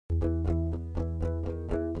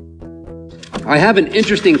I have an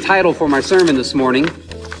interesting title for my sermon this morning.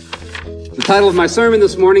 The title of my sermon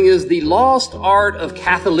this morning is The Lost Art of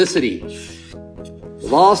Catholicity. The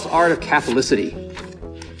Lost Art of Catholicity.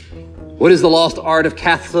 What is the lost art of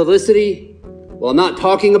Catholicity? Well, I'm not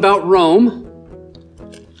talking about Rome.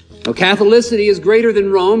 No, Catholicity is greater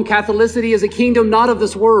than Rome. Catholicity is a kingdom not of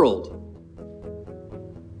this world.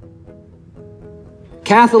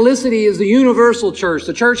 Catholicity is the universal church,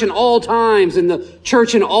 the church in all times and the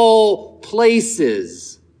church in all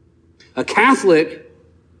places. A Catholic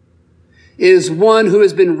is one who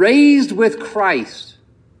has been raised with Christ,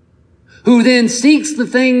 who then seeks the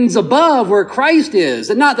things above where Christ is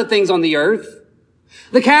and not the things on the earth.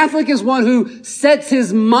 The Catholic is one who sets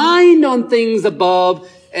his mind on things above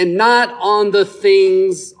and not on the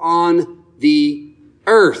things on the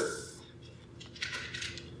earth.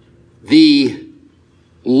 The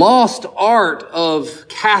lost art of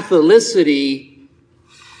Catholicity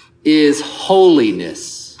is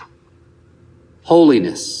holiness.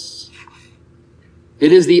 Holiness.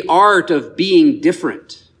 It is the art of being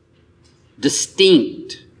different,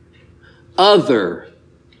 distinct, other,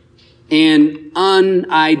 and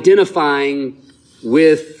unidentifying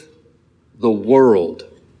with the world.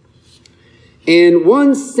 In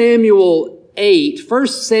 1 Samuel 8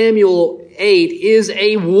 is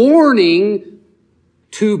a warning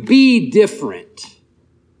to be different.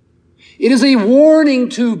 It is a warning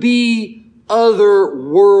to be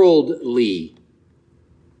otherworldly.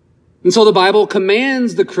 And so the Bible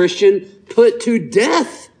commands the Christian, put to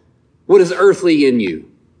death what is earthly in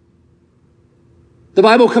you. The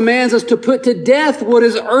Bible commands us to put to death what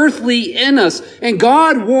is earthly in us. And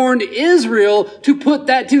God warned Israel to put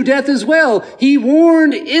that to death as well. He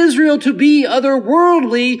warned Israel to be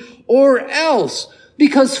otherworldly or else.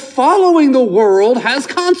 Because following the world has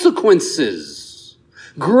consequences,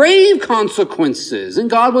 grave consequences. And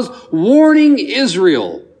God was warning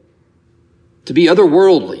Israel to be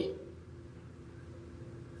otherworldly.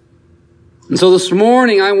 And so this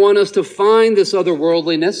morning, I want us to find this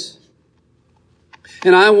otherworldliness.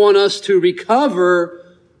 And I want us to recover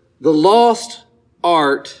the lost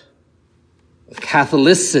art of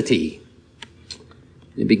Catholicity.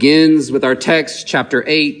 It begins with our text, chapter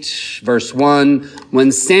 8, verse 1.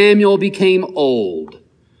 When Samuel became old.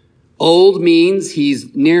 Old means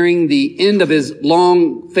he's nearing the end of his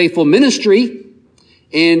long, faithful ministry,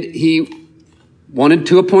 and he wanted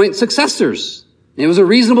to appoint successors. It was a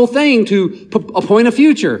reasonable thing to appoint a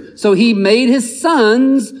future. So he made his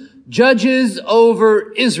sons judges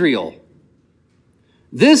over Israel.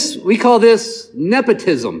 We call this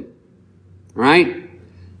nepotism, right?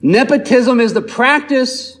 Nepotism is the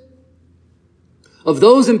practice of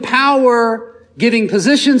those in power giving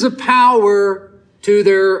positions of power to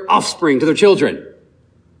their offspring, to their children.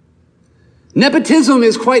 Nepotism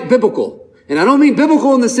is quite biblical. And I don't mean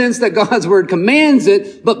biblical in the sense that God's word commands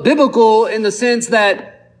it, but biblical in the sense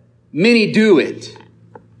that many do it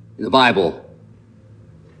in the Bible.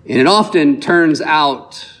 And it often turns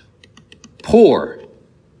out poor,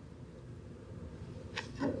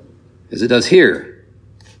 as it does here.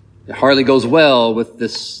 It hardly goes well with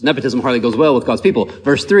this, nepotism hardly goes well with God's people.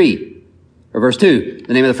 Verse 2.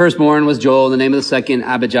 The name of the firstborn was Joel, the name of the second,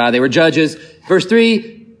 Abijah. They were judges. Verse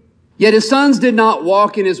 3, yet his sons did not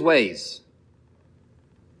walk in his ways.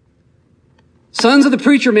 Sons of the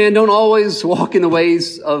preacher man don't always walk in the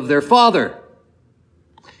ways of their father.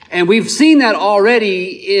 And we've seen that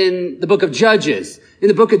already in the book of Judges. In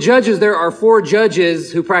the book of Judges, there are 4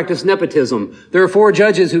 judges who practice nepotism. There are 4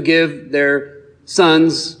 judges who give their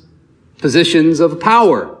sons positions of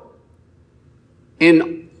power.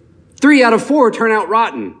 And 3 out of 4 turn out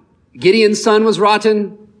rotten. Gideon's son was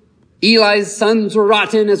rotten. Eli's sons were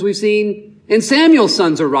rotten, as we've seen. And Samuel's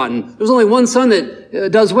sons are rotten. There's only one son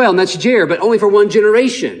that does well, and that's Jair, but only for one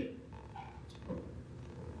generation.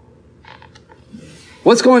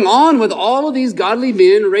 What's going on with all of these godly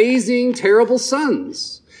men raising terrible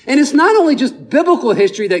sons? And it's not only just biblical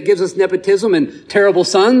history that gives us nepotism and terrible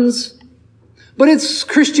sons, but it's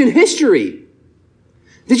Christian history.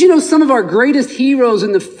 Did you know some of our greatest heroes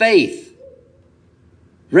in the faith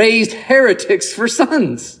raised heretics for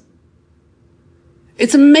sons?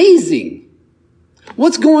 It's amazing.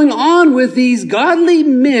 What's going on with these godly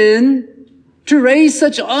men to raise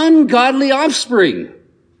such ungodly offspring?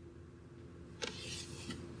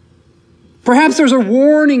 Perhaps there's a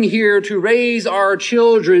warning here to raise our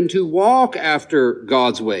children to walk after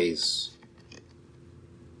God's ways.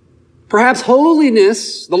 Perhaps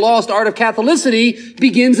holiness, the lost art of Catholicity,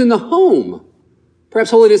 begins in the home.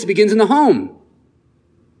 Perhaps holiness begins in the home.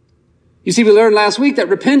 You see, we learned last week that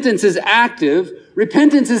repentance is active.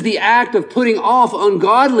 Repentance is the act of putting off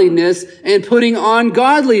ungodliness and putting on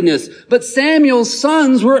godliness. But Samuel's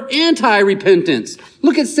sons were anti-repentance.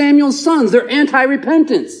 Look at Samuel's sons. They're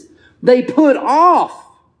anti-repentance. They put off.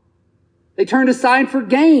 They turned aside for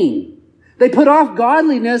gain. They put off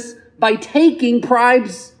godliness by taking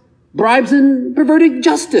bribes and perverting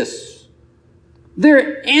justice.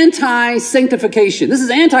 They're anti-sanctification. This is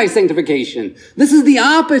anti-sanctification. This is the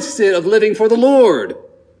opposite of living for the Lord.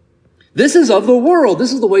 This is of the world.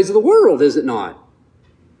 This is the ways of the world, is it not?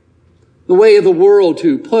 The way of the world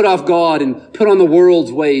to put off God and put on the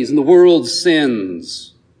world's ways and the world's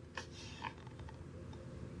sins.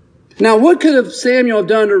 Now, what could Samuel have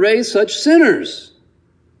done to raise such sinners?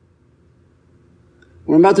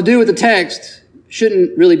 What I'm about to do with the text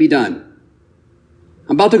shouldn't really be done.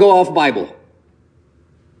 I'm about to go off Bible.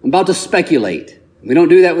 I'm about to speculate. We don't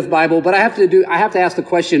do that with Bible, but I have to ask the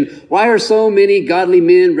question, why are so many godly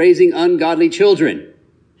men raising ungodly children?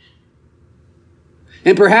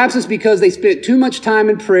 And perhaps it's because they spent too much time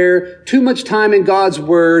in prayer, too much time in God's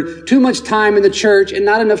Word, too much time in the church, and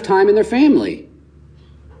not enough time in their family.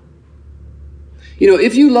 You know,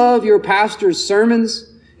 if you love your pastor's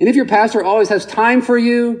sermons, and if your pastor always has time for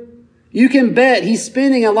you, you can bet he's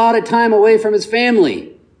spending a lot of time away from his family.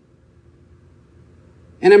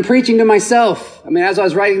 And I'm preaching to myself. I mean, as I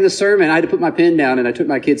was writing this sermon, I had to put my pen down and I took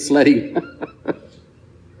my kids sledding. I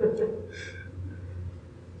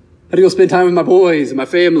had to go spend time with my boys and my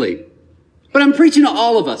family. But I'm preaching to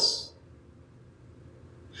all of us.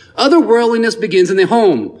 Otherworldliness begins in the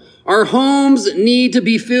home. Our homes need to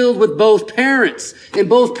be filled with both parents. And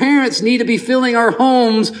both parents need to be filling our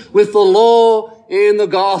homes with the law and the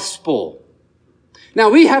gospel.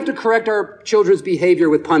 Now, we have to correct our children's behavior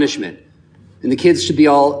with punishment. And the kids should be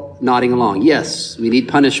all nodding along. Yes, we need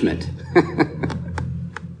punishment.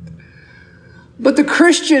 But the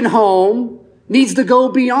Christian home needs to go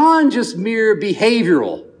beyond just mere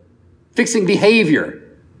behavioral, fixing behavior.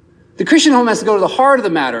 The Christian home has to go to the heart of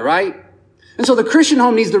the matter, right? And so the Christian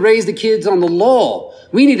home needs to raise the kids on the law.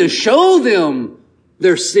 We need to show them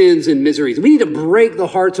their sins and miseries. We need to break the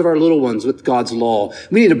hearts of our little ones with God's law.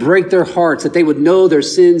 We need to break their hearts that they would know their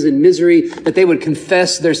sins and misery, that they would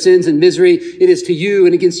confess their sins and misery. It is to you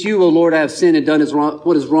and against you, O Lord, I have sinned and done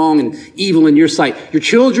what is wrong and evil in your sight. Your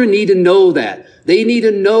children need to know that. They need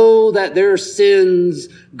to know that their sins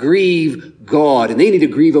grieve God, and they need to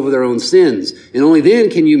grieve over their own sins. And only then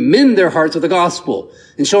can you mend their hearts with the gospel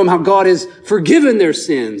and show them how God has forgiven their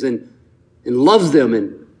sins and loves them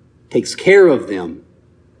and takes care of them.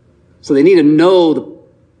 So they need to know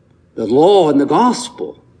the law and the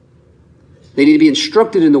gospel. They need to be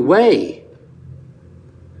instructed in the way.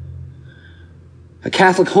 A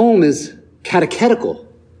Catholic home is catechetical.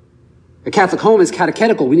 A Catholic home is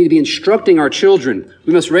catechetical. We need to be instructing our children.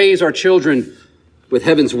 We must raise our children with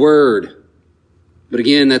heaven's word. But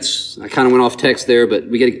again, I kind of went off text there, but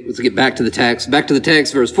let's get back to the text. Back to the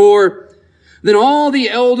text, verse 4. Then all the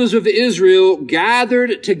elders of Israel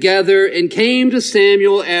gathered together and came to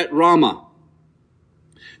Samuel at Ramah.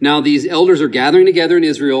 Now, these elders are gathering together in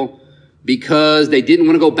Israel because they didn't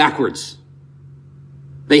want to go backwards.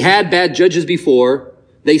 They had bad judges before.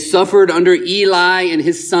 They suffered under Eli and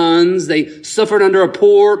his sons. They suffered under a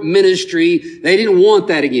poor ministry. They didn't want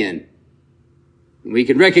that again. We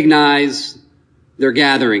can recognize their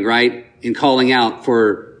gathering, right? In calling out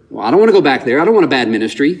for, well, I don't want to go back there. I don't want a bad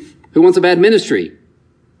ministry. Who wants a bad ministry?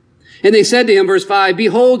 And they said to him, verse 5,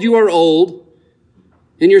 behold, you are old,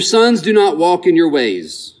 and your sons do not walk in your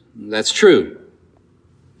ways. That's true.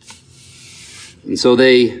 And so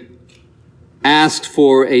they asked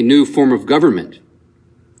for a new form of government.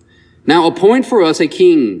 Now appoint for us a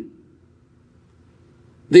king.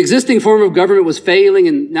 The existing form of government was failing,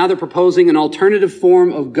 and now they're proposing an alternative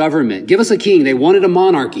form of government. Give us a king. They wanted a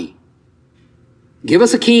monarchy. Give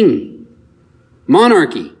us a king.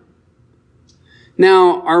 Monarchy.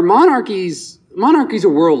 Now, our monarchies are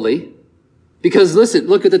worldly, because listen,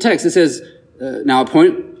 look at the text. It says, now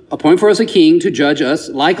appoint for us a king to judge us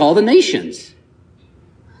like all the nations.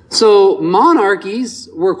 So monarchies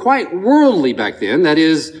were quite worldly back then.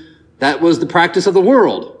 That was the practice of the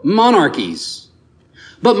world. Monarchies.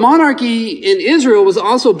 But monarchy in Israel was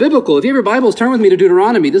also biblical. If you have your Bibles, turn with me to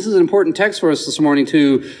Deuteronomy. This is an important text for us this morning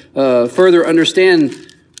to further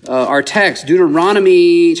understand our text.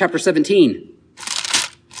 Deuteronomy chapter 17.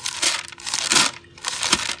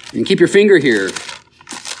 And keep your finger here.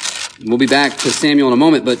 We'll be back to Samuel in a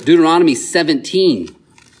moment, but Deuteronomy 17.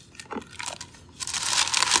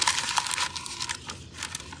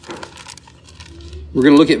 We're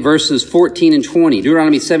going to look at verses 14 and 20.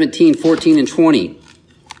 Deuteronomy 17, 14 and 20.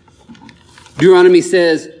 Deuteronomy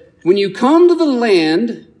says, when you come to the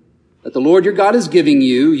land that the Lord your God is giving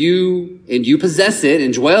you, you possess it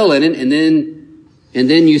and dwell in it, and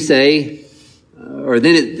then you say,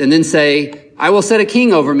 say, I will set a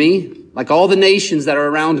king over me, like all the nations that are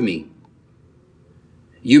around me.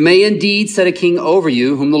 You may indeed set a king over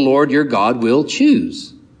you, whom the Lord your God will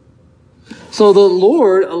choose. So the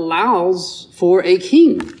Lord allows for a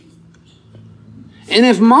king. And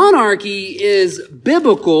if monarchy is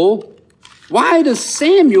biblical, why does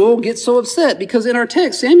Samuel get so upset? Because in our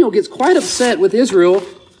text, Samuel gets quite upset with Israel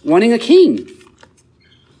wanting a king.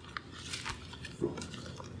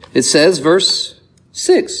 It says, verse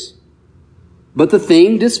 6, but the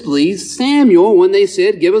thing displeased Samuel when they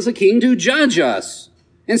said, give us a king to judge us.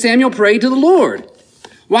 And Samuel prayed to the Lord.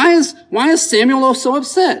 Why is Samuel so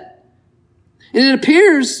upset? And it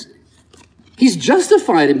appears he's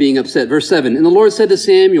justified in being upset. Verse 7, and the Lord said to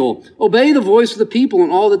Samuel, obey the voice of the people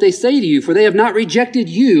in all that they say to you, for they have not rejected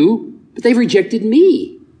you, but they've rejected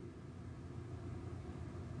me.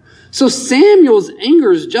 So Samuel's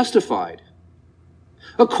anger is justified.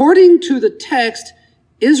 According to the text,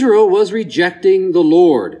 Israel was rejecting the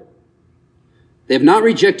Lord. They have not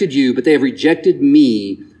rejected you, but they have rejected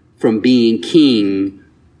me from being king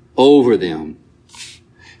over them.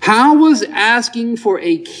 How was asking for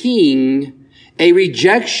a king a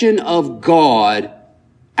rejection of God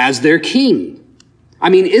as their king? I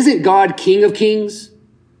mean, isn't God King of Kings?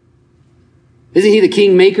 Isn't he the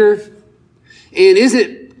king maker? And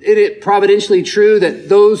isn't it providentially true that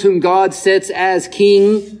those whom God sets as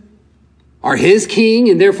king are his king,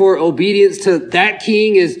 and therefore obedience to that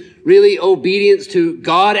king is really obedience to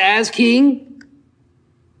God as king?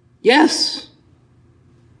 Yes.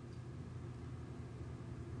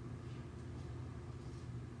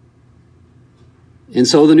 And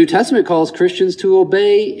so the New Testament calls Christians to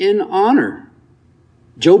obey and honor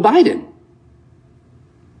Joe Biden.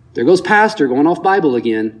 There goes pastor going off Bible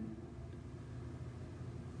again.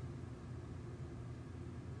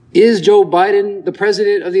 Is Joe Biden the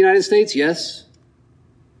president of the United States? Yes.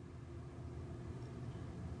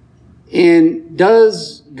 And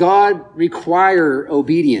does God require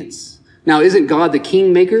obedience? Now, isn't God the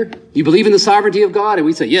king maker? You believe in the sovereignty of God? And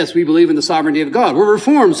we say, yes, we believe in the sovereignty of God. We're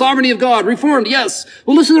reformed. Sovereignty of God. Reformed. Yes.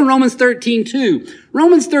 Well, listen to Romans 13:2.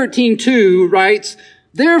 Romans 13:2 writes,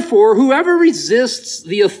 therefore, whoever resists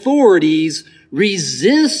the authorities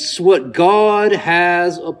resists what God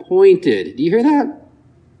has appointed. Do you hear that?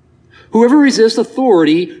 Whoever resists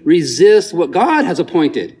authority resists what God has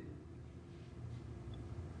appointed.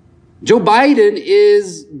 Joe Biden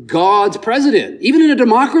is God's president. Even in a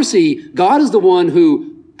democracy, God is the one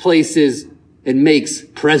who places and makes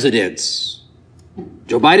presidents.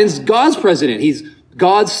 Joe Biden's God's president. He's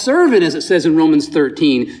God's servant, as it says in Romans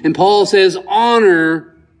 13. And Paul says,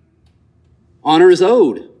 honor is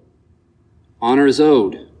owed. Honor is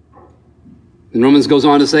owed. And Romans goes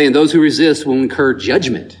on to say, and those who resist will incur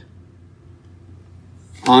judgment.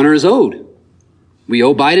 Honor is owed. We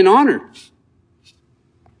owe Biden honor.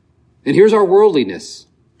 And here's our worldliness.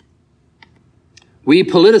 We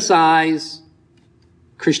politicize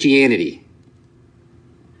Christianity.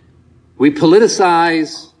 We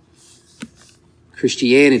politicize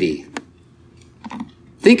Christianity.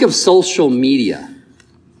 Think of social media.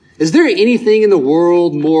 Is there anything in the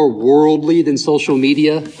world more worldly than social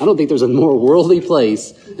media? I don't think there's a more worldly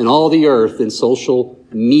place in all the earth than social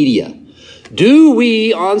media. Do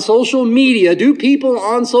people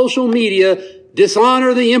on social media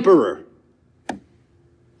dishonor the emperor?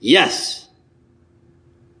 Yes.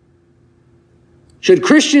 Should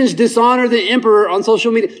Christians dishonor the emperor on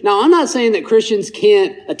social media? Now, I'm not saying that Christians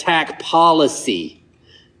can't attack policy,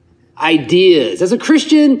 ideas. As a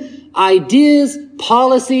Christian, ideas,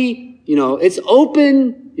 policy, it's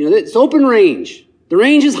open, it's open range. The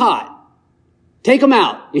range is hot. Take them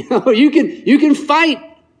out. You can fight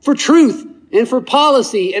for truth and for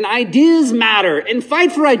policy, and ideas matter, and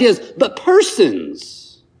fight for ideas. But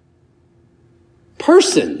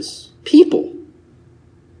people.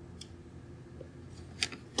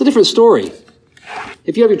 It's a different story.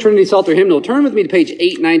 If you have your Trinity Psalter hymnal, turn with me to page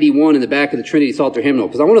 891 in the back of the Trinity Psalter hymnal,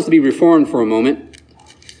 because I want us to be reformed for a moment.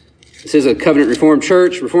 This is a Covenant Reformed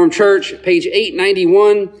Church, page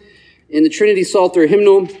 891 in the Trinity Psalter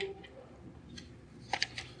hymnal.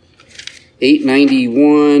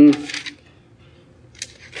 891.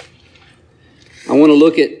 I want to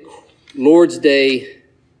look at Lord's Day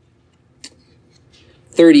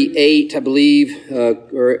 38, I believe.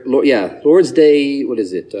 Lord's Day, what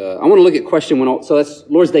is it? I want to look at question 1, so that's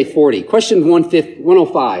Lord's Day 40. Question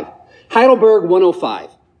 105. Heidelberg 105.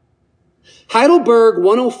 Heidelberg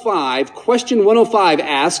 105, question 105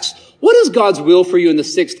 asks, What is God's will for you in the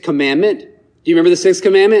sixth commandment? Do you remember the sixth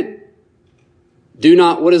commandment?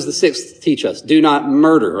 What does the sixth teach us? Do not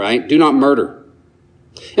murder, right? Do not murder.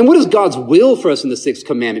 And what is God's will for us in the sixth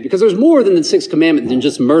commandment? Because there's more than the sixth commandment than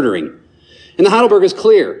just murdering. And the Heidelberg is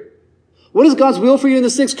clear. What is God's will for you in the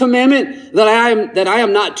sixth commandment? That I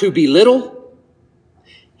am not to belittle,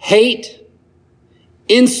 hate,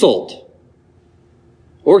 insult,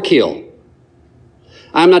 or kill.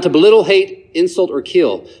 I am not to belittle, hate, insult, or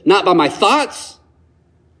kill. Not by my thoughts,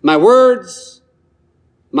 my words,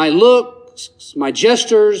 my looks, my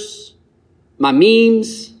gestures, my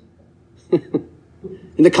memes,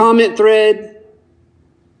 in the comment thread,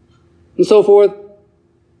 and so forth.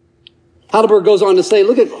 Heidelberg goes on to say,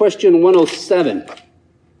 look at question 107.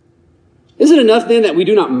 Is it enough then that we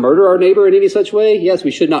do not murder our neighbor in any such way? Yes,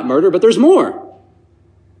 we should not murder, but there's more.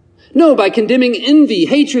 No, by condemning envy,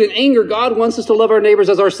 hatred, and anger, God wants us to love our neighbors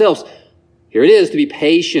as ourselves. Here it is, to be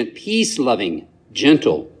patient, peace-loving,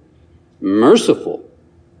 gentle, merciful,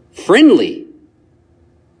 friendly,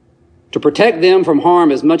 to protect them from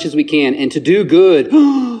harm as much as we can, and to do good,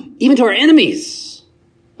 even to our enemies.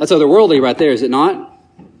 That's otherworldly right there, is it not?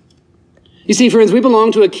 You see, friends, we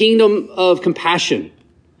belong to a kingdom of compassion.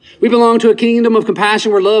 We belong to a kingdom of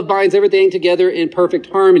compassion where love binds everything together in perfect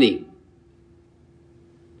harmony.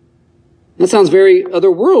 That sounds very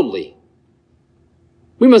otherworldly.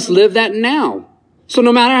 We must live that now. So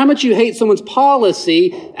no matter how much you hate someone's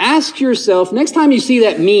policy, ask yourself, next time you see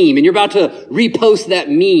that meme and you're about to repost that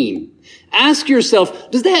meme, ask yourself,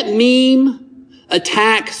 does that meme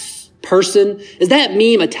attack person? Is that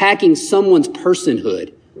meme attacking someone's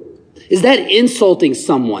personhood? Is that insulting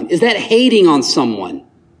someone? Is that hating on someone?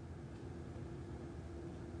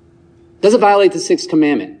 Does it violate the sixth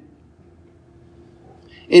commandment?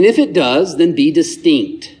 And if it does, then be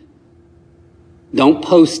distinct. Don't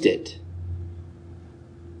post it.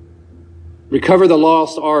 Recover the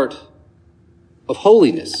lost art of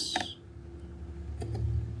holiness.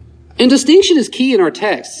 And distinction is key in our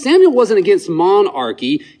text. Samuel wasn't against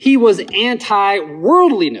monarchy. He was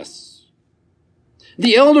anti-worldliness.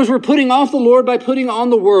 The elders were putting off the Lord by putting on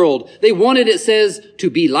the world. They wanted, it says, to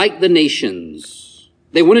be like the nations.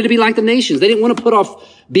 They wanted to be like the nations. They didn't want to put off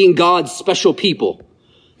being God's special people.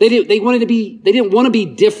 They didn't want to be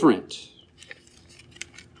different.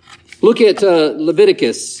 Look at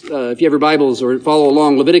Leviticus, if you have your Bibles or follow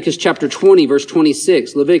along. Leviticus chapter 20, verse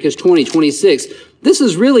 26. Leviticus 20, 26. This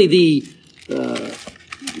is really the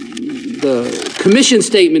commission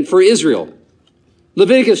statement for Israel.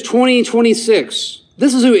 Leviticus 20, 26.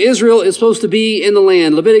 This is who Israel is supposed to be in the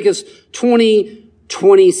land. Leviticus 20,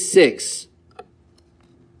 26.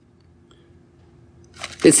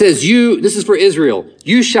 It says, this is for Israel,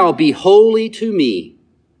 you shall be holy to me.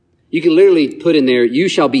 You can literally put in there, you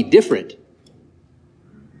shall be different.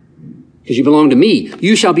 Because you belong to me.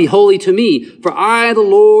 You shall be holy to me, for I, the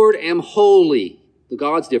Lord, am holy. The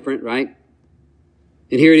God's different, right?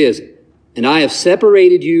 And here it is. And I have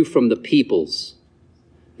separated you from the peoples,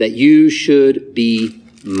 that you should be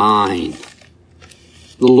mine.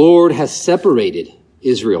 The Lord has separated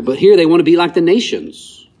Israel, but here they want to be like the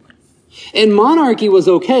nations. And monarchy was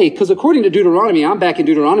okay, because according to Deuteronomy, I'm back in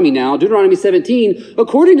Deuteronomy now, Deuteronomy 17,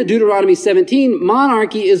 according to Deuteronomy 17,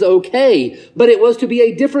 monarchy is okay, but it was to be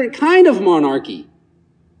a different kind of monarchy.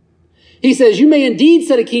 He says, you may indeed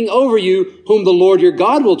set a king over you, whom the Lord your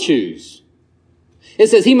God will choose. It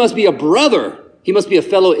says he must be a brother. He must be a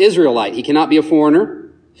fellow Israelite. He cannot be a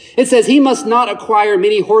foreigner. It says he must not acquire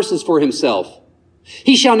many horses for himself.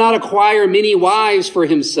 He shall not acquire many wives for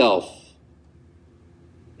himself.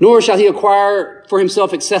 Nor shall he acquire for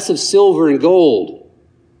himself excessive silver and gold.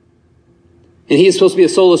 And he is supposed to be a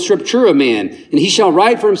sola scriptura man. And he shall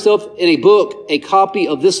write for himself in a book a copy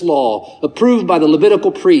of this law, approved by the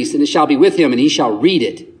Levitical priest, and it shall be with him, and he shall read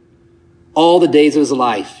it all the days of his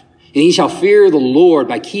life. And he shall fear the Lord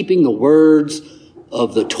by keeping the words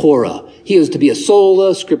of the Torah. He is to be a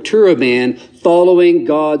sola scriptura man following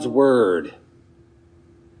God's word.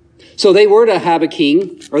 So they were to have a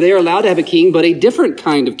king, or they are allowed to have a king, but a different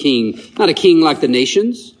kind of king, not a king like the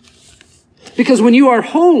nations. Because when you are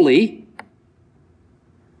holy,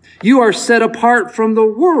 you are set apart from the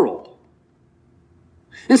world.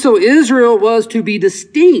 And so Israel was to be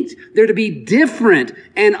distinct. They're to be different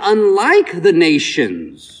and unlike the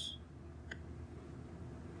nations.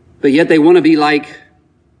 But yet they want to be like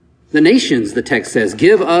the nations, the text says.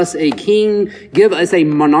 Give us a king, give us a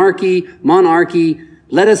monarchy.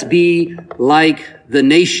 Let us be like the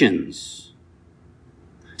nations.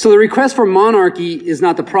 So the request for monarchy is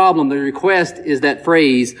not the problem. The request is that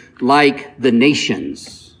phrase, like the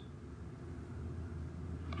nations.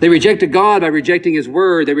 They rejected God by rejecting his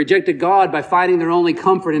word. They rejected God by finding their only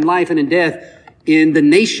comfort in life and in death in the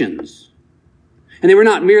nations. And they were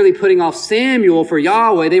not merely putting off Samuel for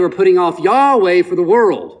Yahweh, they were putting off Yahweh for the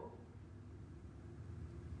world.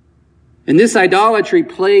 And this idolatry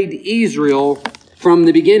plagued Israel from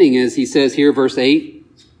the beginning, as he says here, verse 8.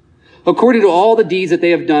 According to all the deeds that they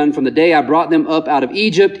have done from the day I brought them up out of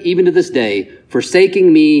Egypt, even to this day,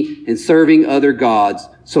 forsaking me and serving other gods,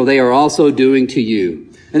 so they are also doing to you.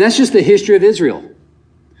 And that's just the history of Israel.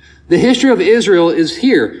 The history of Israel is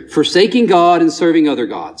here, forsaking God and serving other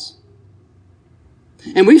gods.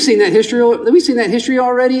 And we've seen that history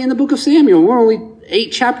already in the book of Samuel. We're only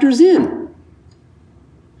 8 chapters in.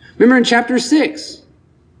 Remember in chapter 6,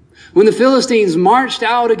 when the Philistines marched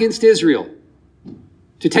out against Israel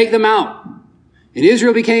to take them out, and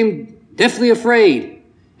Israel became deathly afraid.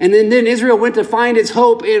 And then Israel went to find its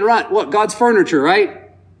hope in what? God's furniture, right?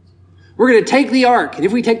 We're going to take the ark. And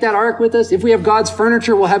if we take that ark with us, if we have God's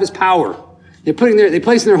furniture, we'll have his power. They're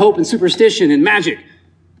placing their hope in superstition and magic.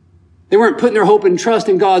 They weren't putting their hope and trust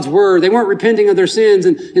in God's word. They weren't repenting of their sins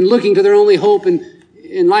and looking to their only hope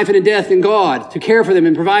in life and in death in God to care for them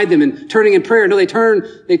and provide them and turning in prayer. No, they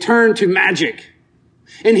turn to magic.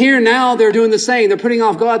 And here now they're doing the same. They're putting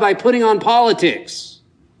off God by putting on politics.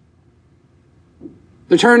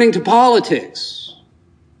 They're turning to politics.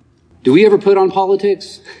 Do we ever put on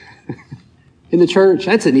politics in the church?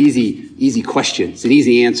 That's an easy question. It's an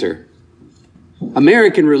easy answer.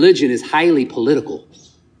 American religion is highly political.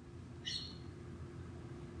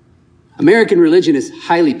 American religion is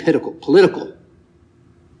highly political.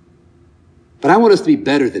 But I want us to be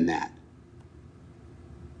better than that.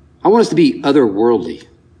 I want us to be otherworldly.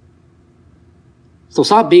 So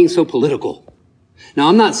stop being so political. Now,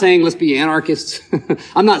 I'm not saying let's be anarchists.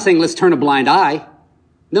 I'm not saying let's turn a blind eye.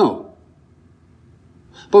 No.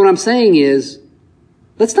 But what I'm saying is,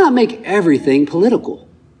 let's not make everything political.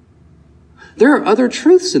 There are other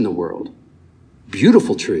truths in the world.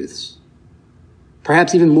 Beautiful truths.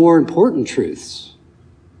 Perhaps even more important truths.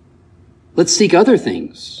 Let's seek other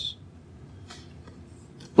things.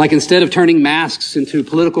 Like instead of turning masks into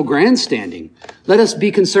political grandstanding, let us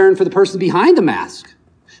be concerned for the person behind the mask.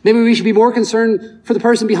 Maybe we should be more concerned for the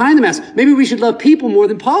person behind the mask. Maybe we should love people more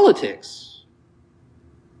than politics.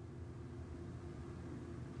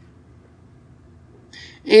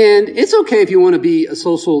 And it's okay if you want to be a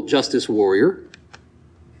social justice warrior.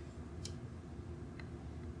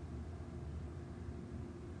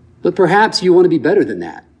 But perhaps you want to be better than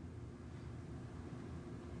that.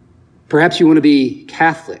 Perhaps you want to be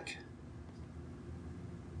Catholic,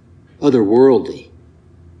 otherworldly.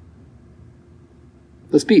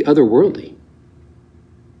 Let's be otherworldly.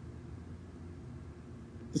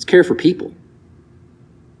 Let's care for people.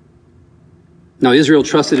 Now, Israel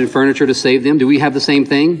trusted in furniture to save them. Do we have the same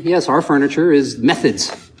thing? Yes, our furniture is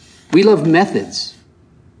methods. We love methods.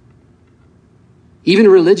 Even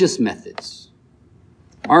religious methods.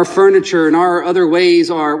 Our furniture and our other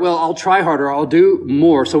ways are, well, I'll try harder, I'll do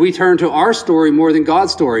more. So we turn to our story more than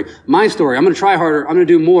God's story. My story, I'm going to try harder, I'm going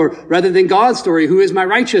to do more, rather than God's story, who is my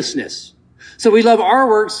righteousness. So we love our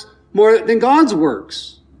works more than God's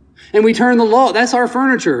works. And we turn the law, that's our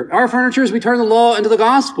furniture. Our furniture is we turn the law into the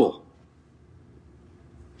gospel.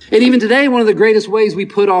 And even today, one of the greatest ways we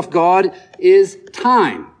put off God is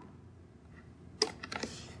time.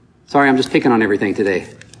 Sorry, I'm just picking on everything today.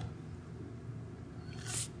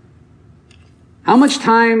 How much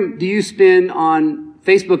time do you spend on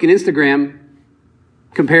Facebook and Instagram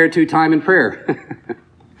compared to time in prayer?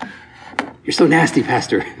 You're so nasty,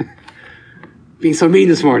 Pastor. Being so mean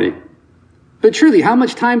this morning. But truly, how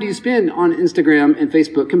much time do you spend on Instagram and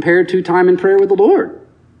Facebook compared to time in prayer with the Lord?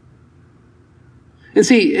 And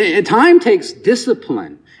see, time takes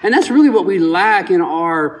discipline. And that's really what we lack in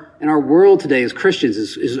our world today as Christians,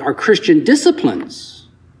 is our Christian disciplines.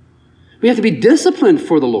 We have to be disciplined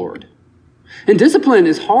for the Lord. And discipline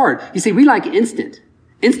is hard. You see, we like instant.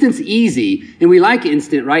 Instant's easy, and we like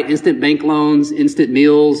instant, right? Instant bank loans, instant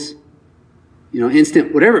meals,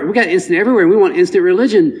 instant whatever. We got instant everywhere, and we want instant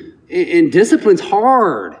religion. And discipline's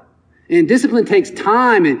hard. And discipline takes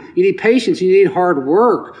time, and you need patience, you need hard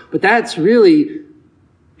work. But that's really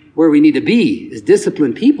where we need to be, is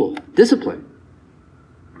disciplined people. Discipline.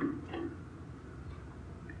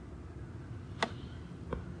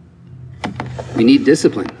 We need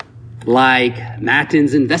discipline. Like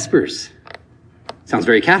Matins and Vespers. Sounds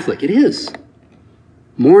very Catholic. It is.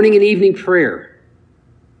 Morning and evening prayer.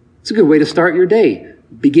 It's a good way to start your day.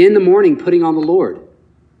 Begin the morning putting on the Lord.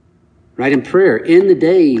 Right, in prayer. In the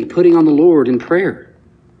day, putting on the Lord in prayer.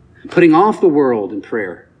 Putting off the world in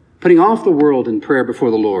prayer. Putting off the world in prayer before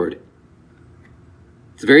the Lord.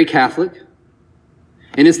 It's very Catholic.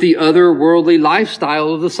 And it's the otherworldly lifestyle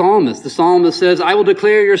of the psalmist. The psalmist says, I will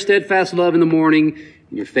declare your steadfast love in the morning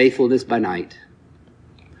and your faithfulness by night.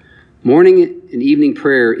 Morning and evening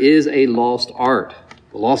prayer is a lost art.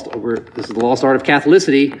 This is the lost art of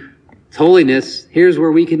Catholicity. It's holiness. Here's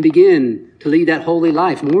where we can begin to lead that holy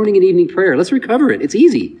life. Morning and evening prayer. Let's recover it. It's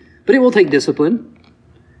easy, but it will take discipline.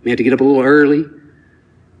 You have to get up a little early.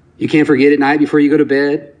 You can't forget at night before you go to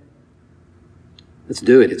bed. Let's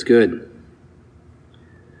do it. It's good.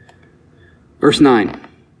 Verse 9.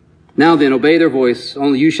 Now then, obey their voice.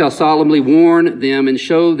 Only you shall solemnly warn them and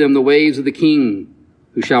show them the ways of the king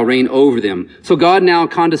who shall reign over them. So God now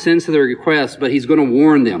condescends to their request, but he's going to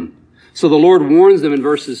warn them. So the Lord warns them in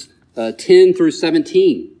verses 10 through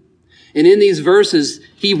 17. And in these verses,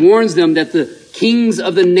 he warns them that the kings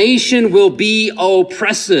of the nation will be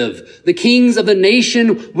oppressive. The kings of the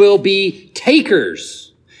nation will be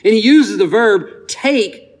takers. And he uses the verb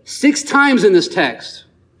take 6 times in this text.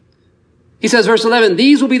 He says, verse 11,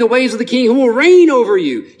 these will be the ways of the king who will reign over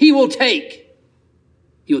you. He will take.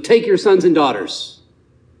 He will take your sons and daughters.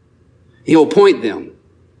 He will appoint them.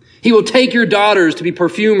 He will take your daughters to be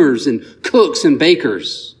perfumers and cooks and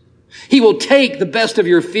bakers. He will take the best of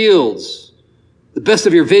your fields, the best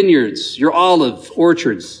of your vineyards, your olive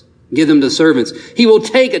orchards, and give them to servants. He will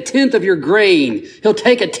take 1/10 of your grain. He'll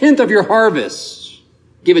take 1/10 of your harvest,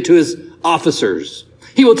 give it to his officers.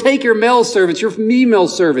 He will take your male servants, your female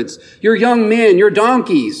servants, your young men, your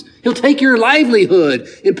donkeys. He'll take your livelihood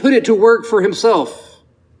and put it to work for himself.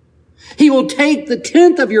 He will take the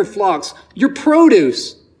 1/10 of your flocks, your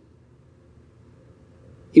produce.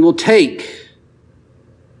 He will take,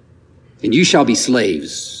 and you shall be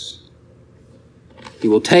slaves. He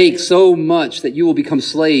will take so much that you will become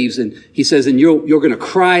slaves. And he says, and you're going to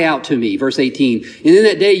cry out to me. Verse 18. And in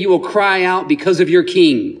that day you will cry out because of your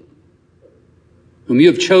king, whom you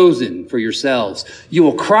have chosen for yourselves. You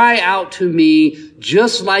will cry out to me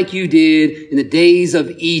just like you did in the days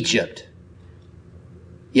of Egypt.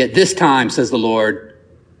 Yet this time, says the Lord,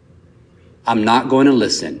 I'm not going to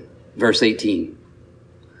listen. Verse 18.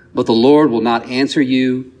 But the Lord will not answer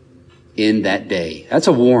you in that day. That's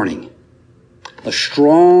a warning. A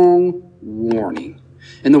strong warning.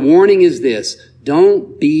 And the warning is this: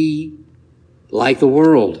 don't be like the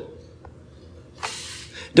world.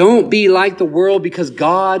 Don't be like the world, because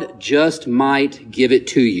God just might give it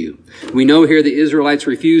to you. We know here the Israelites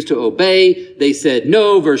refused to obey. They said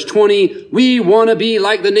no. Verse 20, we want to be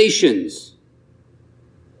like the nations.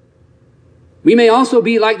 We may also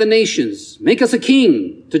be like the nations. Make us a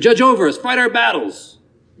king to judge over us, fight our battles.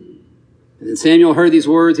 And then Samuel heard these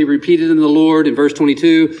words. He repeated them to the Lord in verse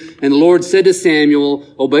 22. And the Lord said to Samuel,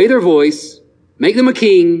 obey their voice, make them a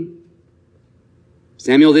king.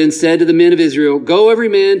 Samuel then said to the men of Israel, go every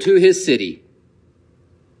man to his city.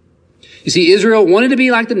 You see, Israel wanted to be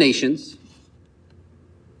like the nations,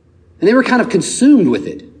 and they were kind of consumed with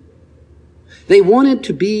it. They wanted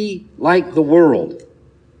to be like the world.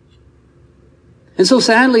 And so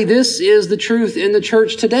sadly, this is the truth in the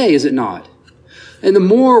church today, is it not? And the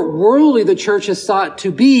more worldly the church has sought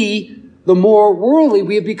to be, the more worldly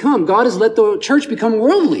we have become. God has let the church become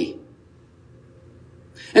worldly.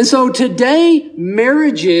 And so today,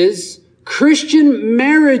 Christian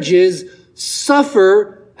marriages,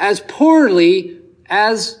 suffer as poorly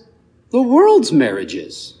as the world's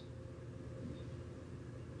marriages.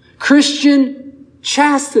 Christian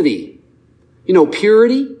chastity,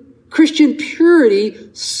 purity, Christian purity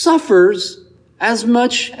suffers as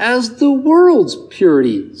much as the world's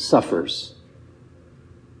purity suffers.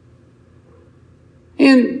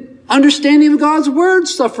 And understanding of God's word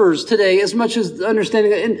suffers today as much as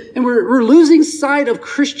understanding. And we're losing sight of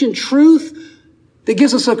Christian truth that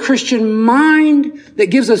gives us a Christian mind, that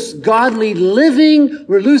gives us godly living.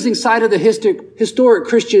 We're losing sight of the historic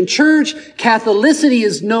Christian church. Catholicity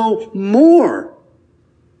is no more.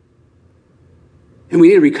 And we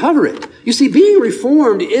need to recover it. You see, being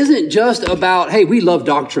reformed isn't just about, hey, we love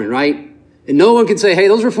doctrine, right? And no one can say, hey,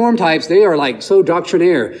 those Reformed types, they are like so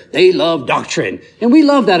doctrinaire. They love doctrine. And we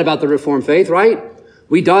love that about the Reformed faith, right?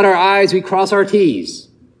 We dot our I's, we cross our T's.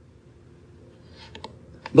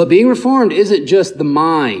 But being reformed isn't just the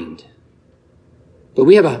mind. But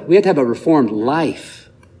we have to have a reformed life.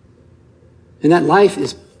 And that life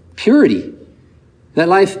is purity. That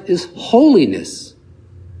life is holiness.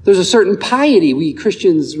 There's a certain piety we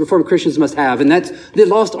Christians, Reformed Christians, must have. And that's the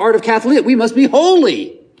lost art of Catholicity. We must be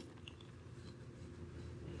holy.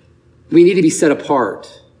 We need to be set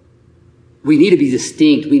apart. We need to be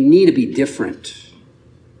distinct. We need to be different.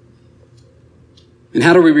 And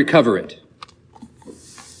how do we recover it?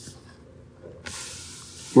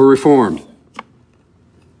 We're reformed.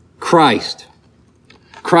 Christ.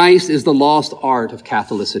 Christ is the lost art of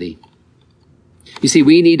Catholicity. You see,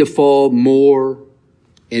 we need to fall more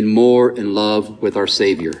and more in love with our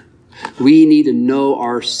Savior. We need to know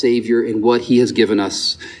our Savior and what He has given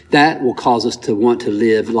us. That will cause us to want to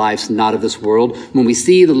live lives not of this world. When we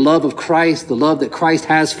see the love of Christ, the love that Christ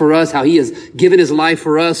has for us, how He has given His life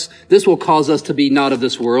for us, this will cause us to be not of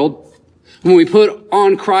this world. When we put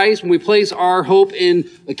on Christ, when we place our hope in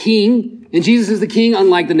a king, and Jesus is the king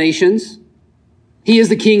unlike the nations. He is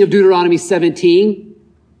the king of Deuteronomy 17.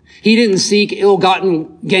 He didn't seek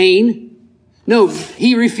ill-gotten gain. No,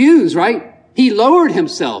 He refused, right? He lowered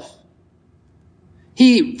Himself.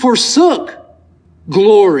 He forsook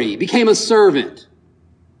glory, became a servant.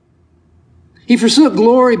 He forsook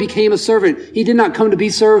glory, became a servant. He did not come to be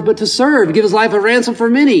served, but to serve, to give His life a ransom for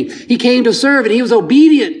many. He came to serve, and He was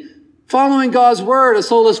obedient, following God's word, a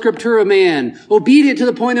sola scriptura man, obedient to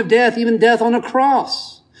the point of death, even death on a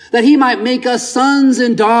cross, that He might make us sons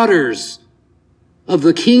and daughters of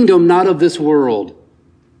the kingdom, not of this world.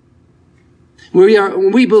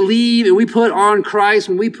 When we believe and we put on Christ,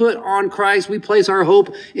 we place our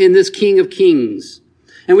hope in this King of Kings.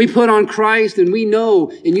 And we put on Christ, and we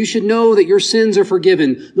know, and you should know that your sins are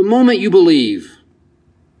forgiven the moment you believe.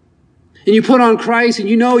 And you put on Christ, and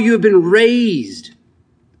you know you have been raised.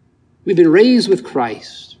 We've been raised with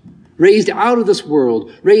Christ, raised out of this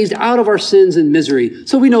world, raised out of our sins and misery.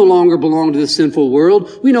 So we no longer belong to the sinful world.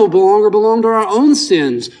 We no longer belong to our own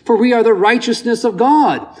sins, for we are the righteousness of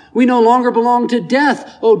God. We no longer belong to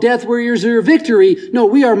death. Oh, death, where is your victory? No,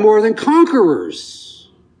 we are more than conquerors.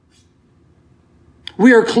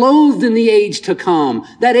 We are clothed in the age to come.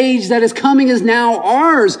 That age that is coming is now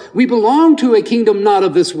ours. We belong to a kingdom not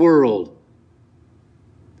of this world.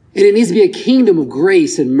 And it needs to be a kingdom of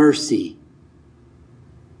grace and mercy.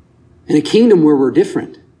 And a kingdom where we're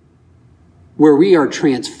different. Where we are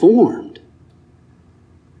transformed.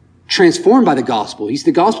 Transformed by the gospel.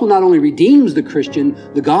 The gospel not only redeems the Christian,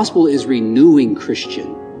 the gospel is renewing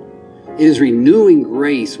Christian. It is renewing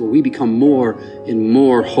grace where we become more and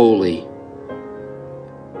more holy.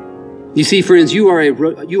 You see, friends, you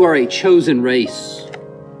are a chosen race,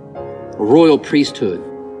 a royal priesthood,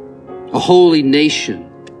 a holy nation,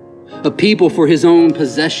 a people for His own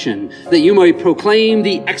possession, that you might proclaim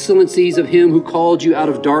the excellencies of Him who called you out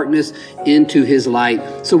of darkness into His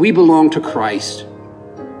light. So we belong to Christ.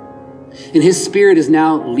 And His Spirit is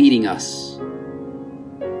now leading us.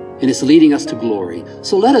 And it's leading us to glory.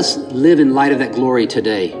 So let us live in light of that glory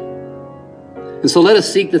today. And so let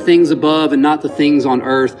us seek the things above and not the things on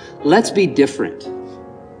earth. Let's be different.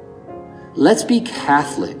 Let's be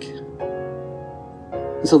Catholic.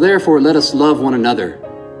 And so therefore, let us love one another.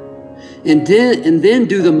 And then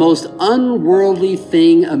do the most unworldly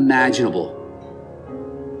thing imaginable.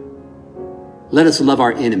 Let us love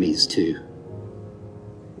our enemies too.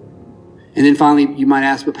 And then finally, you might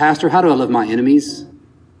ask, but Pastor, how do I love my enemies?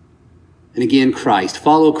 And again, Christ.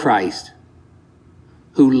 Follow Christ,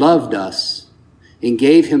 who loved us and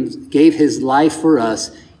gave His life for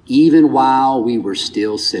us even while we were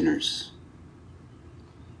still sinners.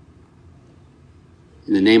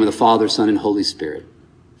 In the name of the Father, Son, and Holy Spirit.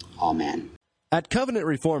 Amen. At Covenant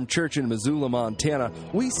Reformed Church in Missoula, Montana,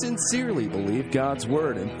 we sincerely believe God's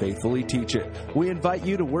Word and faithfully teach it. We invite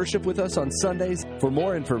you to worship with us on Sundays. For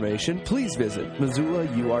more information, please visit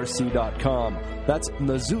MissoulaURC.com. That's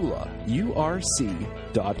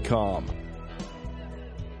MissoulaURC.com.